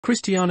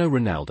Cristiano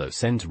Ronaldo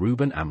sends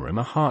Ruben Amorim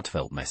a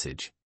heartfelt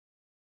message.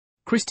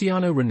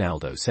 Cristiano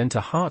Ronaldo sent a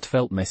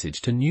heartfelt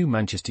message to new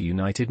Manchester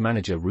United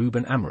manager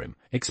Ruben Amorim,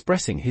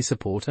 expressing his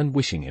support and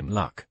wishing him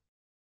luck.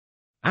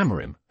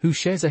 Amorim, who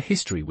shares a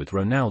history with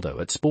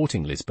Ronaldo at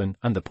Sporting Lisbon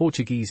and the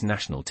Portuguese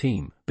national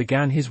team,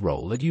 began his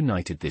role at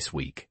United this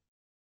week.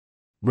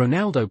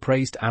 Ronaldo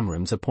praised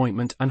Amorim's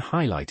appointment and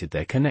highlighted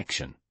their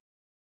connection.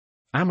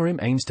 Amorim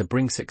aims to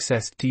bring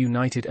success to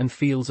United and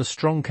feels a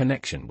strong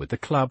connection with the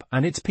club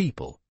and its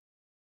people.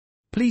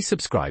 Please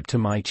subscribe to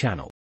my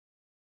channel.